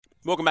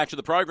Welcome back to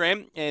the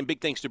program, and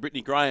big thanks to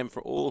Brittany Graham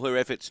for all her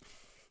efforts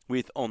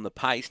with On the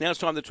Pace. Now it's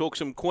time to talk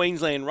some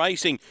Queensland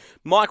racing.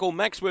 Michael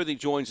Maxworthy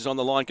joins us on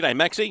the line. G'day,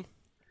 Maxie.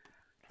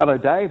 Hello,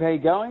 Dave. How you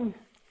going?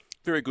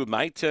 Very good,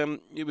 mate.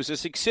 It was a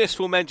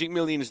successful Magic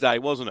Millions day,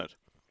 wasn't it?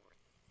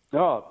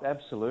 Oh,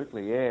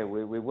 absolutely, yeah.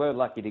 We were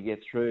lucky to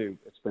get through.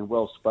 It's been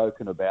well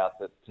spoken about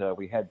that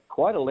we had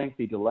quite a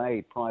lengthy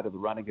delay prior to the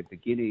running at the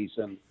Guineas,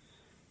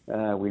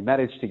 and we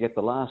managed to get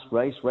the last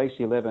race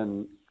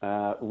 11,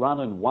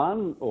 run and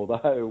won,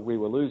 although we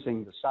were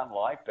losing the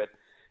sunlight. But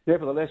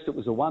nevertheless, it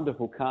was a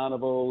wonderful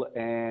carnival,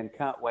 and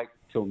can't wait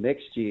till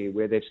next year,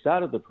 where they've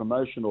started the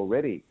promotion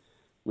already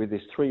with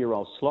this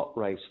 3-year-old slot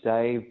race,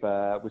 Dave,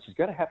 which is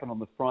going to happen on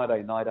the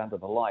Friday night under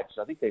the lights.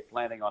 I think they're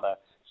planning on a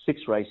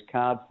 6-race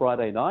card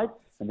Friday night,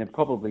 and then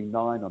probably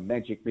 9 on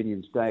Magic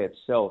Millions Day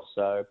itself.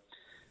 So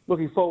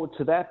looking forward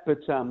to that. But,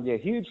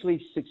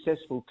 hugely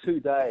successful 2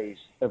 days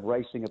of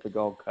racing at the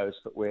Gold Coast,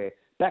 but we're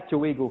back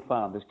to Eagle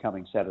Farm this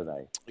coming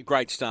Saturday.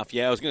 Great stuff.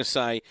 Yeah, I was going to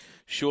say,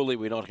 surely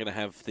we're not going to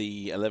have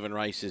the 11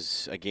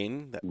 races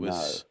again. That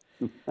was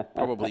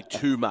probably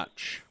too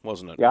much,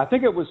 wasn't it? Yeah, I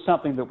think it was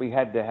something that we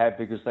had to have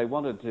because they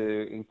wanted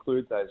to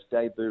include those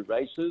debut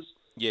races.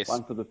 Yes.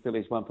 One for the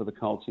fillies, one for the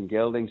colts and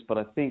geldings. But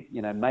I think,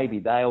 maybe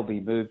they'll be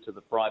moved to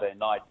the Friday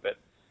night. But,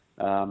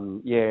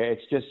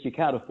 it's just you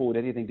can't afford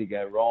anything to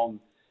go wrong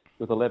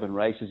with 11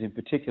 races, in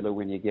particular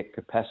when you get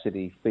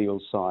capacity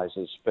field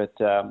sizes. But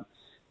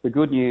the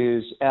good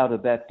news out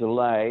of that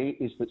delay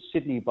is that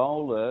Sydney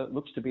Bowler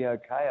looks to be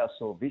okay. I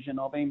saw vision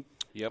of him.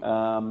 Yep.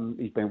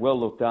 He's been well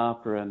looked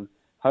after, and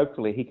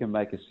hopefully he can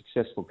make a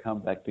successful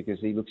comeback because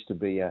he looks to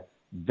be a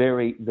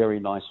very, very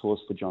nice horse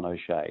for John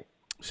O'Shea.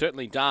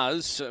 Certainly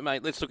does.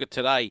 Mate, let's look at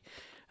today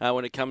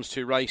when it comes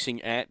to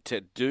racing at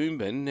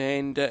Doomben.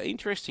 And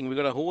interesting, we've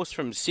got a horse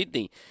from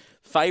Sydney,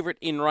 favourite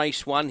in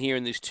race 1 here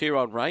in this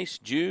 2-year-old race,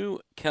 Dew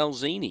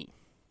Calzini.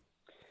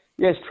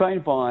 Yes,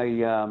 trained by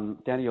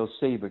Daniel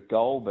Siebert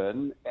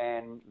Goulburn,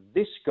 and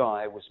this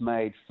guy was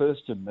made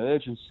first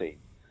emergency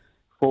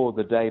for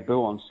the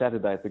debut on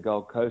Saturday at the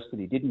Gold Coast,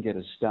 and he didn't get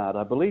a start.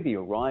 I believe he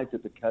arrived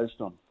at the coast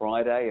on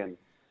Friday and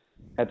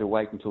had to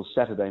wait until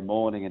Saturday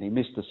morning, and he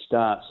missed the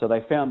start. So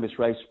they found this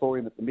race for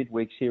him at the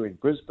midweeks here in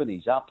Brisbane.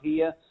 He's up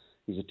here.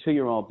 He's a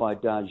 2-year-old by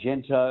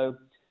D'Argento.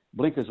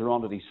 Blinkers are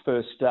on at his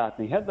first start,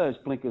 and he had those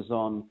blinkers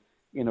on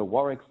in a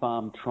Warwick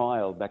Farm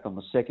trial back on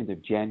the 2nd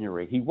of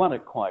January. He won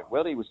it quite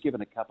well. He was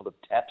given a couple of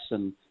taps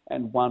and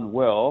won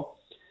well.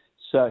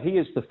 So he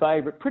is the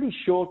favourite. Pretty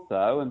short,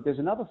 though, and there's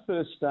another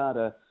first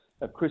starter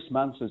of Chris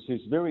Munce's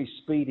who's very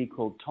speedy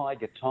called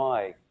Tiger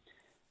Ty.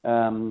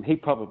 He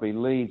probably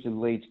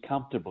leads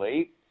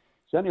comfortably.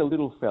 He's only a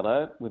little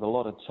fella with a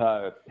lot of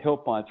toe,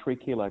 helped by a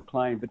 3-kilo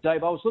claim. But,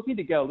 Dave, I was looking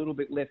to go a little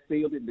bit left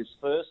field in this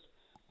first.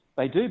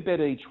 They do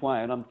bet each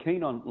way, and I'm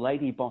keen on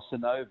Lady Bossa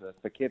Nova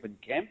for Kevin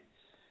Kemp.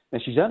 Now,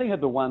 she's only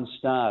had the one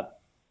start,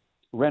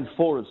 ran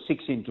 4 of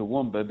 6 into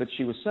Toowoomba, but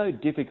she was so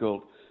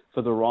difficult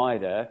for the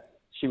rider.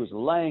 She was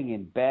laying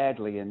in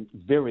badly and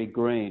very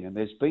green, and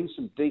there's been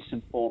some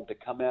decent form to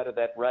come out of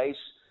that race.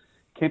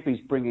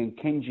 Kempy's bringing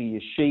Kenji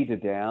Yoshida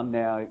down.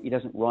 Now, he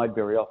doesn't ride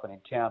very often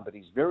in town, but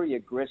he's very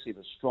aggressive,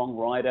 a strong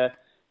rider.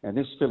 And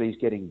this filly's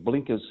getting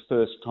blinkers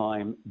first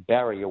time,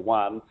 barrier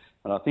 1,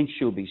 and I think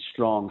she'll be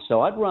strong.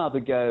 So I'd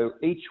rather go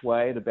each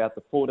way at about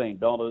the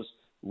 $14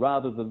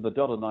 rather than the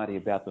 $1.90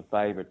 about the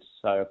favourites.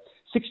 So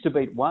 6 to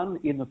beat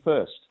 1 in the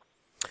first.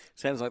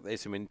 Sounds like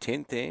there's some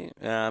intent there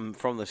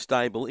from the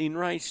stable. In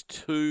race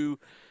 2,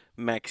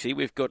 Maxie,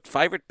 we've got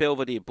favourite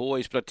Belvedere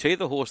Boys, but I tell you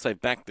the horse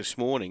they've backed this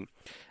morning,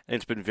 and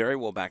it's been very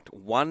well backed,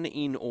 1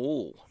 in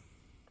all.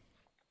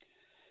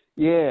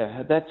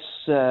 Yeah, that's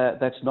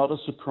not a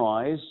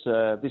surprise.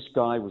 This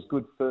guy was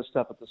good first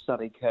up at the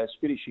Sunny Coast,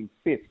 finishing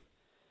 5th.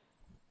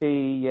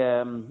 He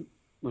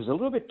was a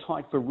little bit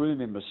tight for room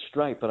in the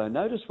straight, but I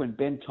noticed when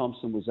Ben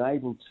Thompson was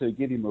able to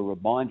give him a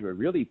reminder, it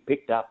really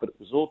picked up, but it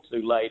was all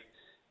too late,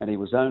 and he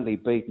was only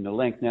beaten a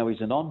length. Now, he's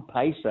an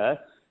on-pacer,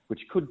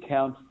 which could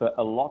count for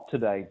a lot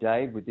today,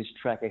 Dave, with this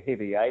track a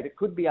heavy 8. It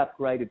could be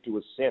upgraded to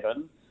a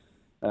 7.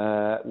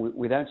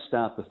 We don't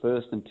start the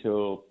first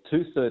until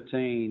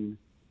 2:13.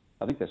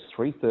 I think that's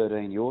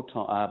 3:13 your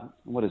time.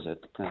 What is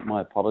it?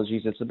 My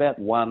apologies. It's about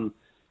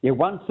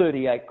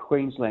 1:38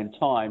 Queensland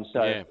time.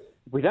 So if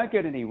we don't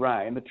get any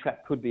rain, the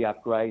track could be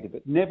upgraded.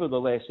 But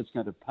nevertheless, it's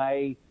going to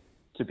pay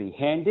to be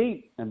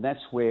handy, and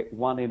that's where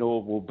 1 in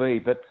all will be.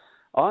 But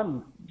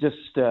I'm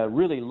just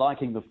really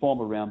liking the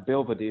form around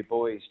Belvedere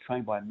Boys,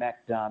 trained by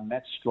Matt Dunn.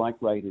 Matt's strike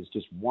rate is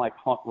just white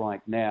hot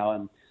right now,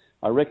 and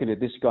I reckon if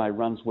this guy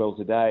runs well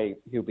today,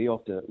 he'll be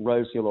off to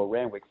Rosehill or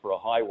Randwick for a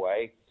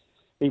highway.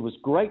 He was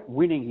great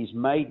winning his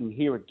maiden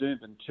here at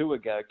Doomben 2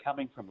 ago,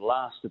 coming from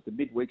last at the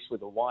midweeks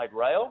with a wide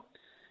rail.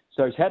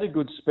 So he's had a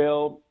good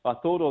spell. I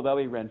thought although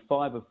he ran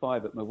 5 of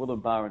 5 at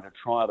Murwillumbah in a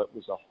trial, it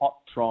was a hot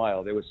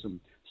trial. There were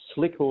some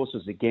slick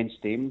horses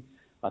against him.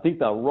 I think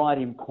they'll ride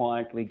him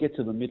quietly, get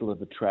to the middle of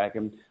the track,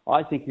 and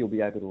I think he'll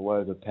be able to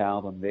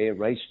overpower them there.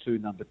 Race 2,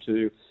 number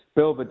 2,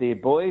 Belvedere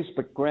Boys.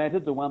 But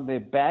granted, the one they're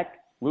back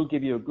will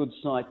give you a good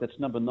sight. That's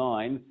number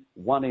 9,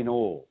 1 in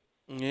all.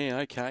 Yeah,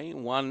 okay.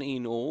 One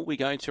in all. We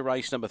go to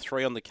race number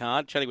 3 on the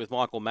card, chatting with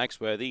Michael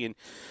Maxworthy.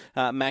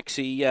 And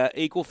Maxie,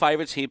 equal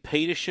favourites here,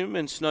 Petersham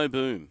and Snow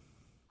Boom.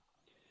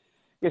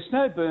 Yeah,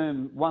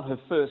 Snowboom won her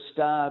first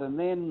start and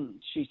then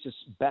she just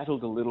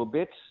battled a little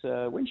bit.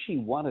 When she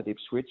won at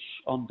Ipswich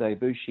on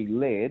debut, she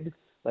led.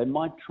 They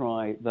might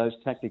try those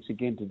tactics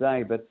again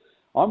today, but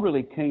I'm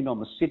really keen on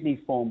the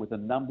Sydney form with a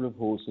number of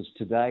horses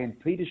today, and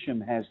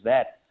Petersham has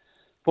that.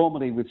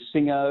 Formerly with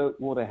Singo,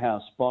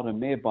 Waterhouse Bottom,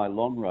 mare by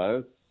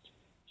Lonhro.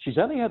 She's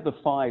only had the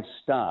 5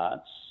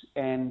 starts,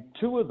 and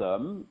 2 of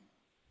them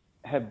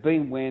have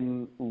been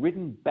when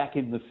ridden back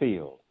in the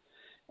field,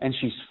 and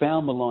she's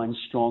found the line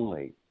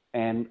strongly.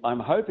 And I'm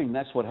hoping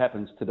that's what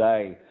happens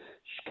today.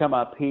 She's come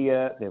up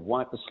here, they've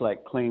wiped the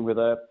slate clean with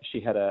her.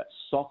 She had a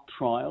soft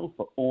trial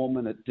for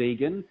Orman at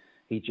Deegan.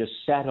 He just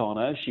sat on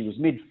her. She was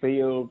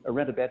midfield,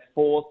 around about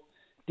 4th,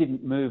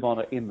 didn't move on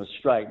her in the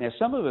straight. Now,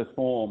 some of her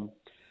form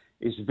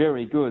is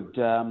very good.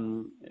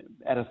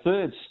 At a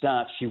 3rd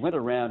start, she went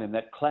around in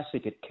that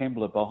classic at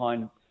Kembla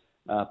behind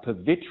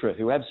Pavitra,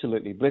 who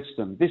absolutely blitzed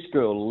them. This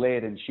girl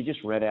led and she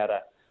just ran out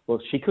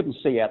she couldn't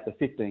see out the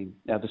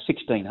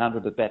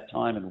 1600 at that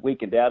time and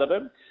weakened out of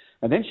it.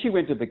 And then she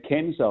went to the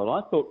Kenzo.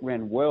 I thought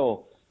ran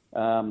well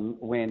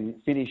when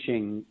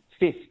finishing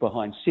 5th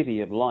behind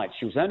City of Light.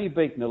 She was only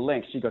beaten a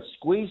length. She got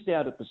squeezed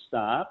out at the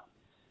start.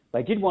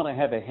 They did want to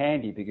have her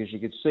handy because you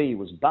could see he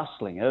was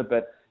bustling her, but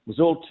it was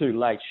all too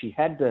late. She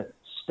had to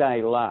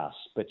stay last,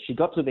 but she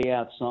got to the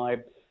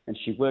outside and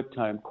she worked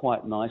home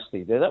quite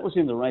nicely there. That was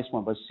in the race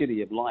won by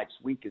City of Lights,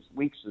 Weeks'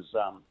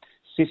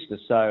 sister.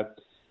 So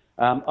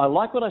I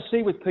like what I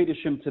see with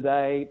Petersham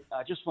today.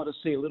 I just want to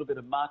see a little bit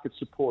of market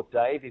support,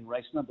 Dave, in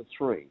race number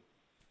 3.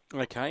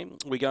 Okay,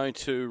 we go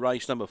to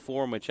race number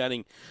 4, and we're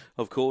chatting,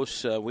 of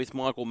course, with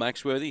Michael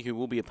Maxworthy, who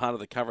will be a part of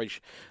the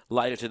coverage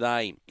later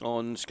today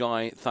on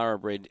Sky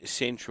Thoroughbred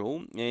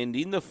Central. And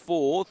in the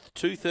 4th,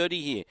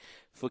 2:30 here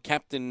for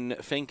Captain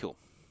Fenkel.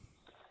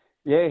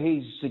 Yeah,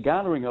 he's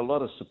garnering a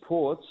lot of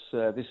supports,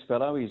 this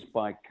fellow. He's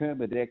by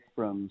Kermadec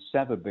from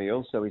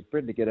Savabeel, so he's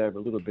bred to get over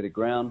a little bit of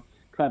ground.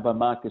 Trained by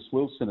Marcus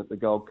Wilson at the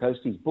Gold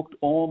Coast. He's booked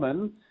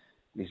Orman.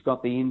 He's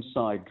got the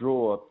inside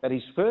draw. At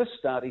his first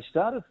start, he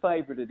started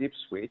favourite at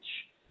Ipswich,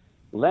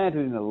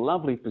 landed in a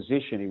lovely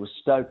position. He was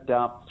stoked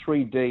up,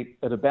 3 deep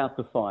at about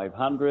the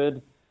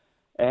 500,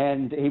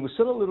 and he was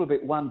still a little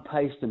bit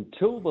one-paced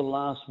until the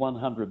last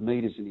 100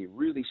 metres, and he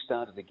really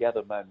started to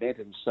gather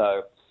momentum.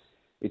 So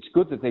it's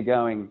good that they're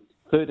going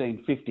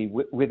 13.50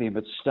 with him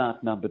at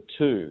start number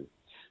 2.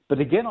 But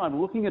again,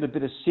 I'm looking at a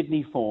bit of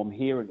Sydney form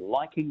here and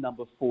liking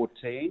number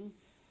 14.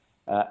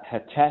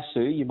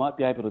 Hatasu, you might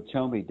be able to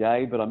tell me,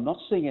 Dave, but I'm not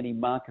seeing any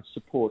market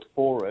support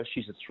for her.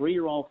 She's a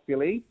 3-year-old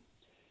filly,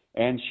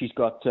 and she's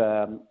got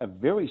a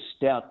very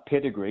stout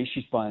pedigree.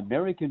 She's by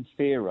American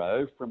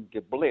Pharaoh from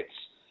Gablitz,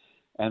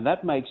 and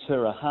that makes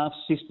her a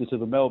half-sister to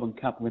the Melbourne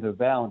Cup winner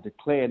Vow and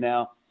Declare.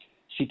 Now,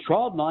 she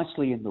trialled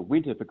nicely in the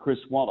winter for Chris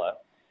Waller,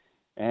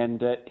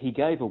 and he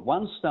gave her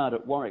 1 start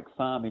at Warwick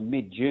Farm in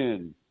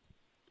mid-June.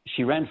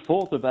 She ran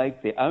 4th of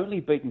 8th there, only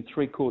beaten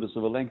 3/4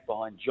 of a length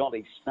behind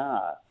Jolly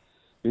Star,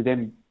 who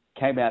then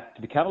came out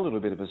to become a little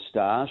bit of a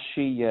star.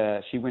 She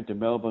went to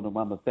Melbourne and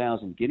won the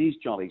 1,000 guineas,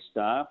 Jolly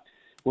Star.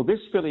 Well, this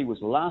filly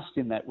was last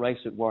in that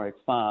race at Warwick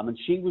Farm, and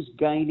she was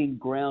gaining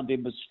ground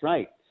in the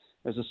straight.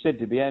 As I said,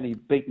 to be only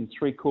beaten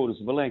 3/4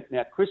 of a length.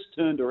 Now, Chris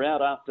turned her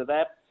out after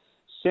that,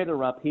 set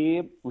her up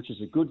here, which is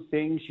a good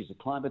thing. She's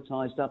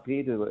acclimatised up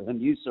here to her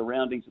new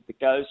surroundings at the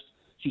coast.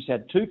 She's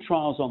had 2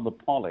 trials on the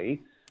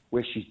Poly,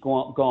 where she's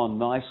gone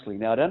nicely.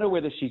 Now, I don't know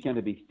whether she's going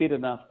to be fit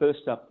enough.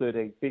 First up,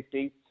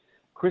 13.50.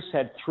 Chris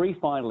had 3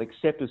 final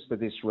acceptors for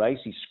this race.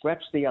 He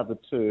scratched the other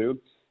 2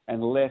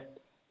 and left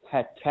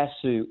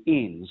Hatasu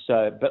in.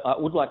 But I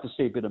would like to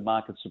see a bit of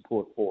market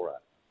support for her.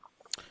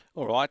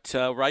 All right,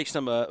 race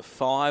number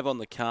 5 on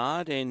the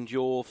card, and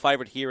your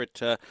favourite here at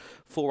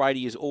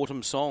 480 is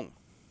Autumn Song.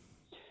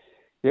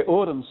 The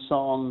Autumn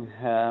Song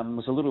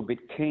was a little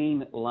bit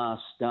keen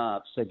last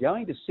start. So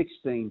going to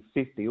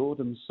 16.50,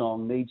 Autumn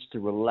Song needs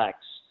to relax.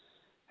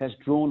 Has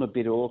drawn a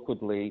bit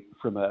awkwardly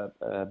from a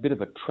bit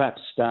of a trap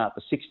start,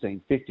 the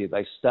 16.50.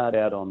 They start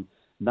out on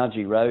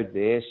Nudgee Road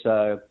there.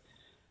 So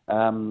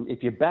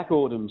if you back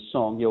Autumn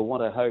Song, you'll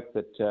want to hope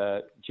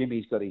that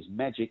Jimmy's got his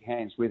magic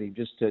hands with him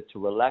just to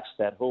relax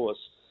that horse.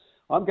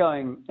 I'm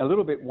going a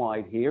little bit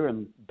wide here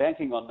and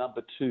banking on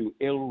number 2,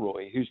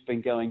 Elroy, who's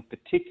been going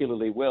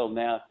particularly well.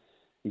 Now,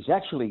 he's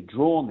actually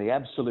drawn the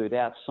absolute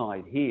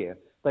outside here.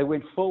 They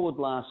went forward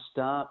last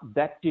start.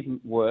 That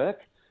didn't work.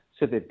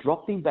 So they've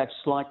dropped him back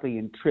slightly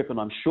in trip, and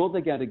I'm sure they're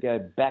going to go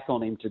back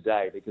on him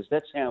today because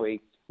that's how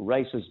he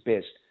races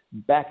best,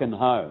 back and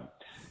home.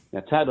 Now,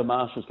 Taylor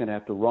Marshall's going to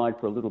have to ride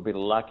for a little bit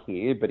of luck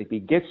here, but if he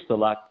gets the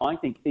luck, I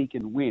think he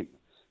can win.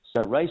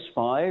 So race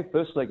 5,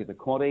 first leg of the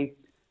quaddie.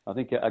 I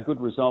think a good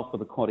result for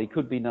the quaddie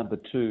could be number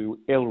 2,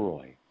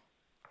 Elroy.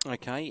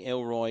 Okay,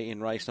 Elroy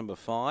in race number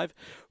 5.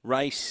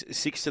 Race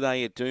 6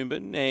 today at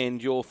Doomben,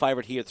 and your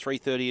favourite here at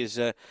 3:30 is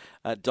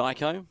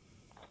Dyko.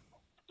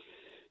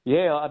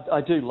 Yeah,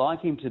 I do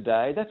like him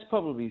today. That's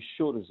probably as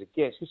short as it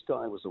gets. This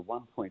guy was a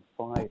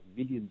 $1.5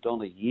 million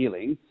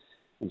yearling,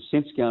 and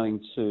since going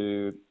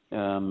to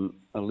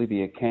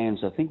Olivia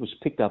Cairns, I think was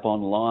picked up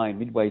online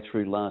midway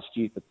through last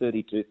year for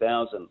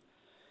 $32,000.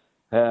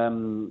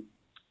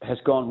 Has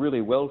gone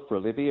really well for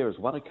Olivia, has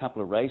won a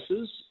couple of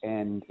races,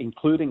 and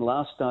including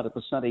last start at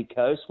the Sunny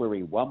Coast where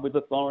he won with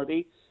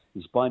authority.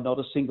 He's by not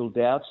a single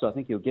doubt, so I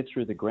think he'll get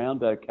through the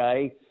ground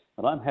okay.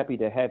 And I'm happy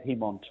to have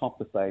him on top,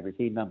 the favourite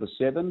here, number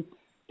 7,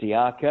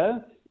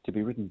 Diaco, to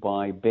be ridden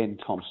by Ben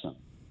Thompson.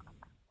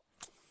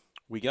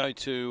 We go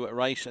to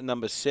race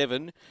number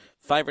 7.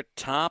 Favourite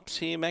Tarps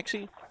here,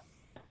 Maxie?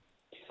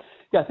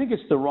 Yeah, I think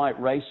it's the right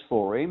race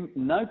for him.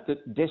 Note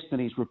that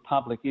Destiny's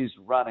Republic is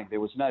running. There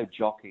was no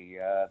jockey.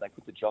 They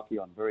put the jockey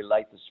on very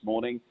late this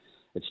morning.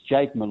 It's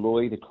Jake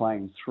Malloy, the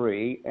claim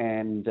 3,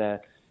 and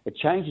it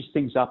changes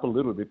things up a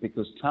little bit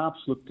because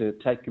Tarps look to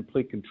take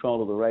complete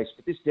control of the race.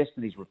 But this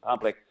Destiny's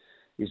Republic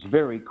is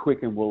very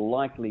quick and will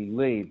likely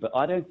lead. But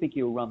I don't think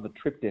he'll run the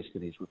trip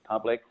Destiny's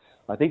Republic.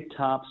 I think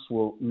Tarps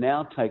will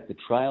now take the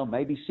trail,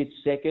 maybe sit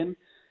second.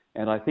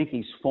 And I think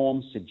his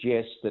form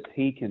suggests that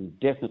he can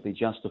definitely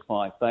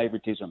justify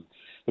favouritism.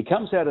 He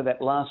comes out of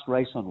that last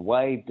race on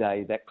Wave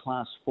Day, that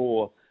Class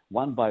 4,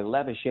 won by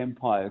Lavish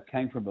Empire,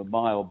 came from a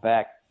mile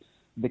back.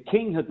 The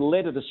King had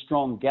led at a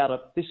strong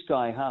gallop. This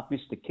guy half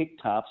missed the kick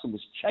Tarps and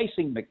was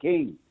chasing the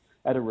King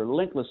at a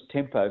relentless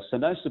tempo. So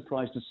no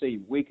surprise to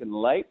see weak and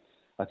late.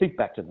 I think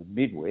back to the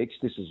midweeks,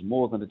 this is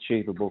more than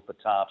achievable for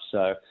Tarps.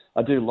 So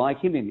I do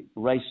like him in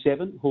race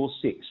 7, horse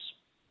 6.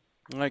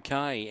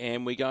 Okay,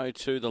 and we go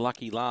to the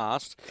lucky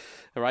last.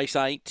 Race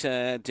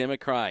 8,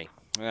 Democray.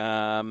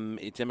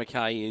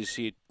 Democray is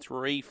your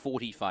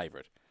 340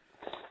 favourite.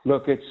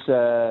 Look, it's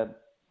a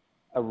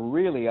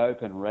really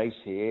open race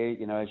here.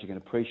 You know, as you can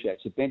appreciate,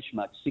 it's a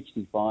benchmark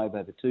 65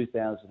 over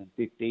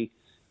 2,050.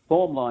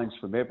 Form lines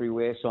from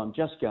everywhere, so I'm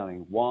just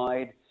going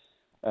wide.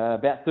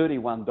 About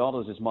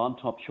 $31 is my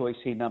top choice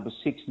here, number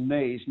 6,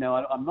 Knees.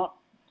 Now, I'm not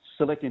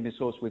selecting this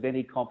horse with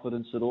any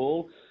confidence at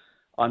all.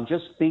 I'm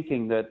just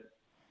thinking that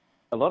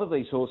a lot of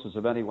these horses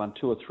have only won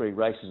 2 or 3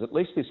 races. At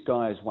least this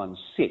guy has won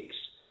 6.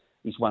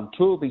 He's won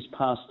 2 of his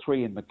past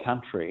 3 in the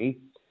country.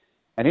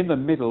 And in the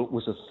middle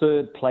was a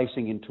third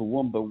placing in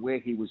Toowoomba where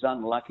he was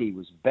unlucky. He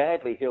was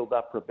badly held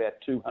up for about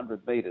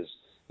 200 metres.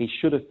 He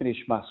should have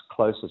finished much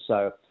closer.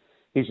 So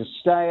he's a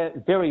stayer,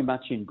 very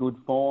much in good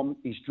form.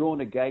 He's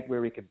drawn a gate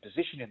where he can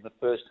position in the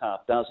first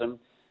half dozen.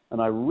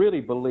 And I really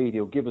believe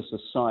he'll give us a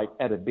sight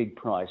at a big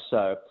price.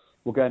 So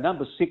we'll go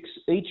number 6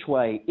 each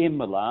way in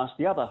the last.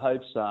 The other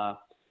hopes are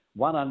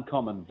One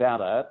Uncommon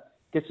Valor,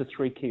 gets a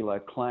 3-kilo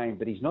claim,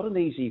 but he's not an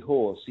easy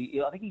horse.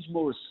 I think he's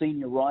more a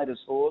senior rider's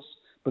horse,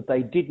 but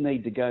they did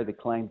need to go the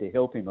claim to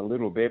help him a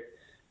little bit.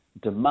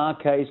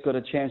 DeMarque's got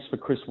a chance for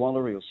Chris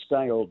Waller. He'll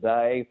stay all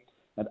day.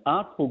 An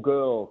Artful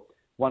Girl,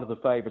 one of the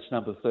favourites,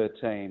 number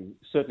 13,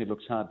 certainly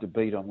looks hard to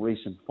beat on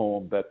recent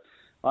form, but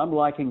I'm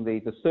liking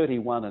the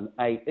 31 and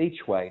 8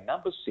 each way.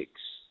 Number 6,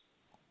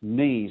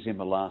 Knees in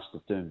the last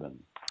of Doomben.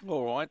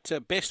 All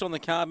right. Best on the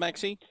card,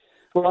 Maxie?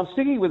 Well, I'm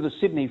sticking with the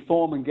Sydney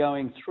form and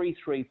going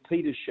 3-3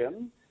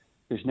 Petersham,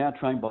 who's now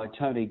trained by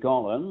Tony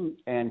Gollan,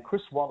 and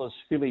Chris Waller's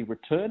filly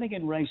returning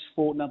in race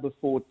 4, number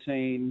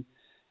 14,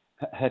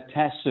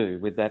 Hatasu,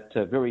 with that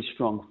very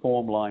strong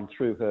form line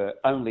through her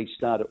only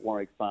start at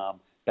Warwick Farm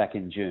back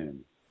in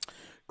June.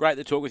 Great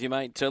to talk with you,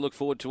 mate. Look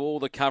forward to all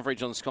the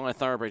coverage on Sky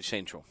Thoroughbred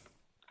Central.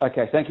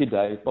 Okay, thank you,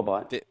 Dave.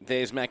 Bye-bye.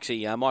 There's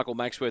Maxie, Michael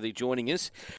Maxworthy joining us.